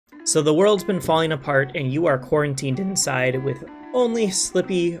So the world's been falling apart and you are quarantined inside with only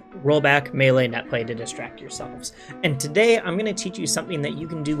Slippi, rollback, melee, netplay to distract yourselves. And today I'm going to teach you something that you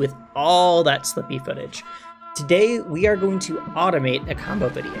can do with all that Slippi footage. Today we are going to automate a combo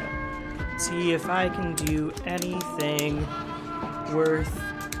video. Let's see if I can do anything worth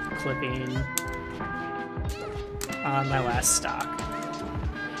clipping on my last stock.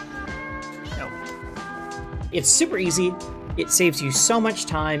 Nope. It's super easy. It saves you so much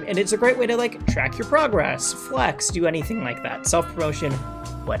time, and it's a great way to track your progress, flex, do anything like that. Self-promotion,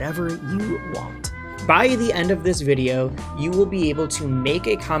 whatever you want. By the end of this video, you will be able to make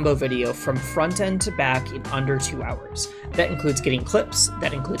a combo video from front end to back in under 2 hours. That includes getting clips,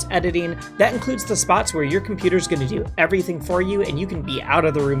 that includes editing, that includes the spots where your computer's going to do everything for you and you can be out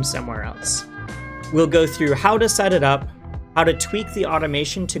of the room somewhere else. We'll go through how to set it up, how to tweak the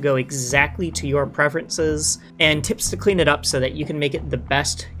automation to go exactly to your preferences, and tips to clean it up so that you can make it the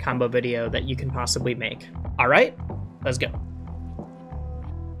best combo video that you can possibly make. All right, let's go.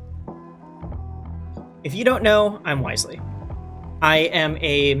 If you don't know, I'm Wisely. I am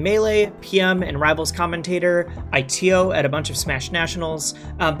a Melee, PM, and Rivals commentator. I TO at a bunch of Smash Nationals,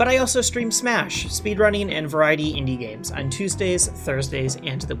 but I also stream Smash, speedrunning, and variety indie games on Tuesdays, Thursdays,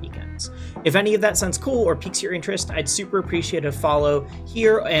 and the weekends. If any of that sounds cool or piques your interest, I'd super appreciate a follow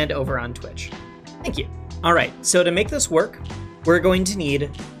here and over on Twitch. Thank you. All right, so to make this work, we're going to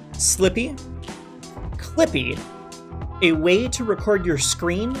need Slippy, Clippy, a way to record your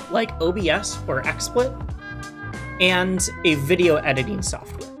screen like OBS or XSplit, and a video editing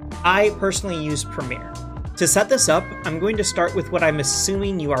software. I personally use Premiere. To set this up, I'm going to start with what I'm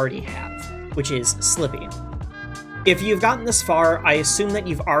assuming you already have, which is Slippy. If you've gotten this far, I assume that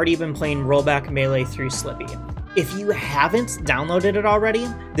you've already been playing rollback melee through Slippy. If you haven't downloaded it already,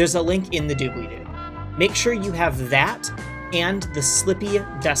 there's a link in the doobly-doo. Make sure you have that and the Slippy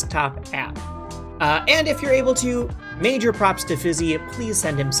desktop app. And if you're able to, major props to Fizzi, please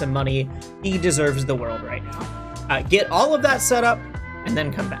send him some money. He deserves the world right now. Get all of that set up, and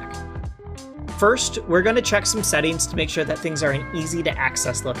then come back. First, we're going to check some settings to make sure that things are in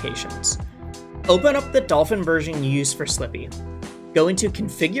easy-to-access locations. Open up the Dolphin version you use for Slippy. Go into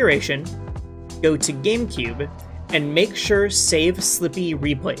Configuration, go to GameCube, and make sure Save Slippy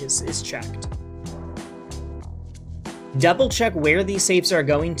Replays is checked. Double-check where these saves are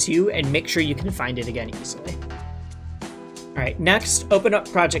going to, and make sure you can find it again easily. Alright, next, open up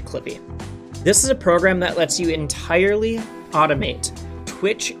Project Clippy. This is a program that lets you entirely automate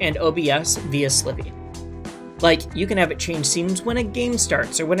Twitch and OBS via Slippy. Like, you can have it change scenes when a game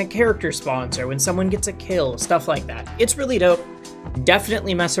starts, or when a character spawns, or when someone gets a kill, stuff like that. It's really dope.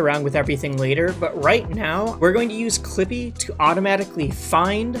 Definitely mess around with everything later, but right now, we're going to use Clippy to automatically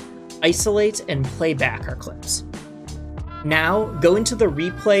find, isolate, and play back our clips. Now, go into the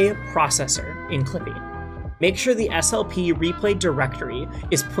replay processor in Clippy. Make sure the SLP replay directory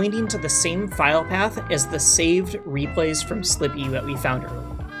is pointing to the same file path as the saved replays from Slippy that we found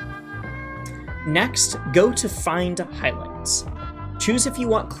earlier. Next, go to Find Highlights. Choose if you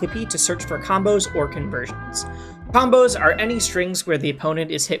want Clippy to search for combos or conversions. Combos are any strings where the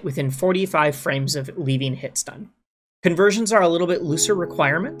opponent is hit within 45 frames of leaving hit stun. Conversions are a little bit looser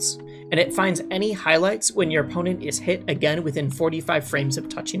requirements, and it finds any highlights when your opponent is hit again within 45 frames of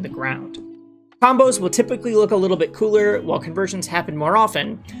touching the ground. Combos will typically look a little bit cooler, while conversions happen more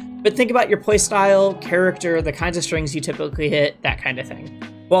often, but think about your playstyle, character, the kinds of strings you typically hit, that kind of thing.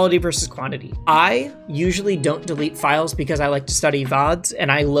 Quality versus quantity. I usually don't delete files because I like to study VODs,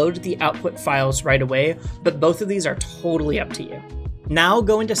 and I load the output files right away, but both of these are totally up to you. Now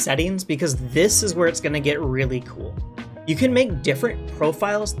go into settings, because this is where it's going to get really cool. You can make different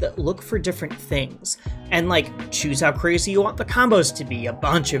profiles that look for different things, and choose how crazy you want the combos to be, a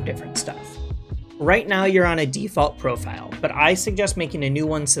bunch of different stuff. Right now you're on a default profile, but I suggest making a new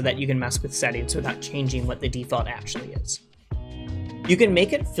one so that you can mess with settings without changing what the default actually is. You can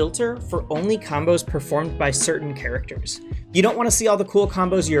make it filter for only combos performed by certain characters. You don't want to see all the cool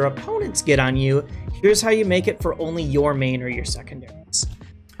combos your opponents get on you. Here's how you make it for only your main or your secondaries.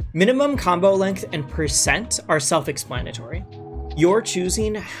 Minimum combo length and percent are self-explanatory. You're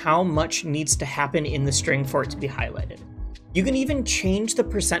choosing how much needs to happen in the string for it to be highlighted. You can even change the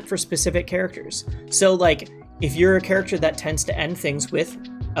percent for specific characters. So if you're a character that tends to end things with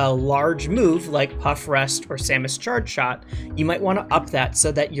a large move like Puff Rest or Samus Charge Shot, you might want to up that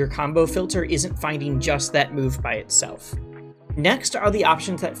so that your combo filter isn't finding just that move by itself. Next are the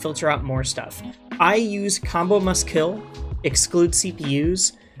options that filter out more stuff. I use Combo Must Kill, Exclude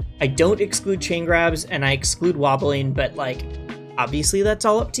CPUs, I don't exclude chain grabs, and I exclude wobbling, but obviously that's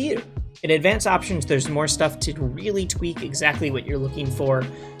all up to you. In advanced options, there's more stuff to really tweak exactly what you're looking for.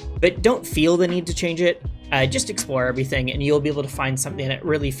 but don't feel the need to change it. Just explore everything and you'll be able to find something that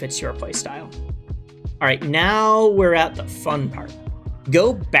really fits your playstyle. All right, now we're at the fun part.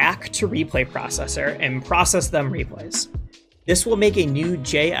 Go back to Replay Processor and process them replays. This will make a new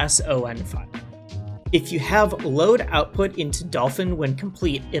JSON file. If you have load output into Dolphin when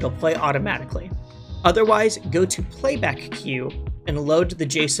complete, it'll play automatically. Otherwise, go to playback queue and load the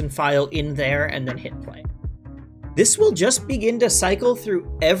JSON file in there and then hit play. This will just begin to cycle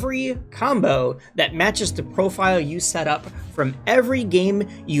through every combo that matches the profile you set up from every game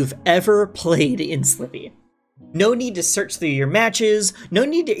you've ever played in Slippy. No need to search through your matches, no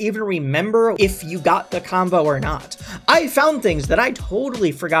need to even remember if you got the combo or not. I found things that I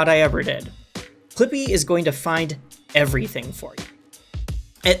totally forgot I ever did. Clippy is going to find everything for you.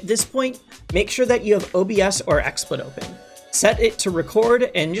 At this point, make sure that you have OBS or XSplit open. Set it to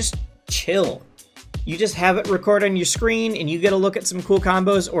record and just chill. You just have it record on your screen and you get a look at some cool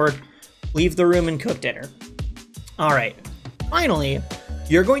combos or leave the room and cook dinner. All right, finally,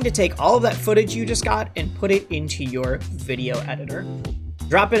 you're going to take all of that footage you just got and put it into your video editor.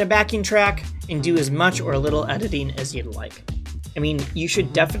 Drop in a backing track and do as much or little editing as you'd like. I mean, you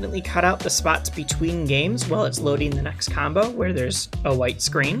should definitely cut out the spots between games while it's loading the next combo where there's a white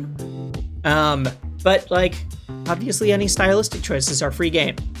screen. But like, obviously any stylistic choices are free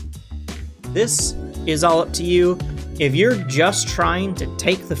game. This is all up to you. If you're just trying to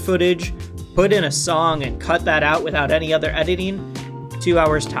take the footage, put in a song and cut that out without any other editing, 2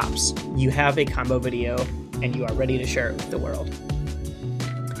 hours tops. You have a combo video and you are ready to share it with the world.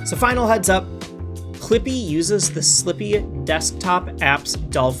 So final heads up, Clippy uses the Slippy desktop app's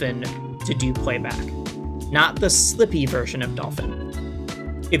Dolphin to do playback, not the Slippy version of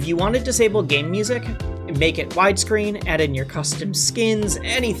Dolphin. If you want to disable game music, make it widescreen, add in your custom skins,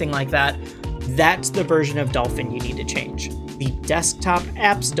 anything like that, that's the version of Dolphin you need to change. The desktop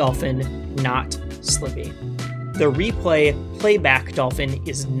app's Dolphin, not Slippy. The replay playback Dolphin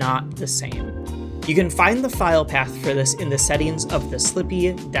is not the same. You can find the file path for this in the settings of the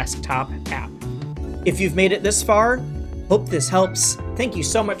Slippy desktop app. If you've made it this far, hope this helps. Thank you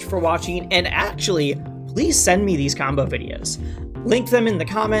so much for watching, and actually, please send me these combo videos. Link them in the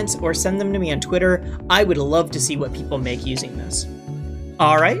comments or send them to me on Twitter. I would love to see what people make using this.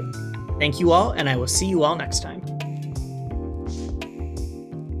 All right, thank you all, and I will see you all next time.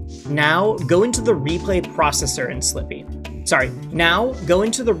 Now, go into the replay processor in Slippy. Now, go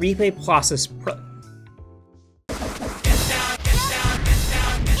into the replay process...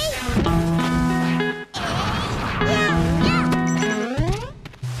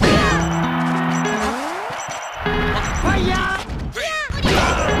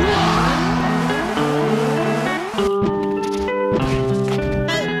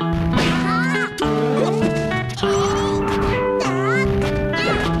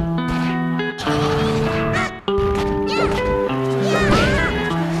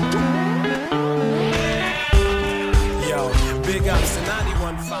 Big ups to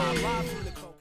 91.5 live from the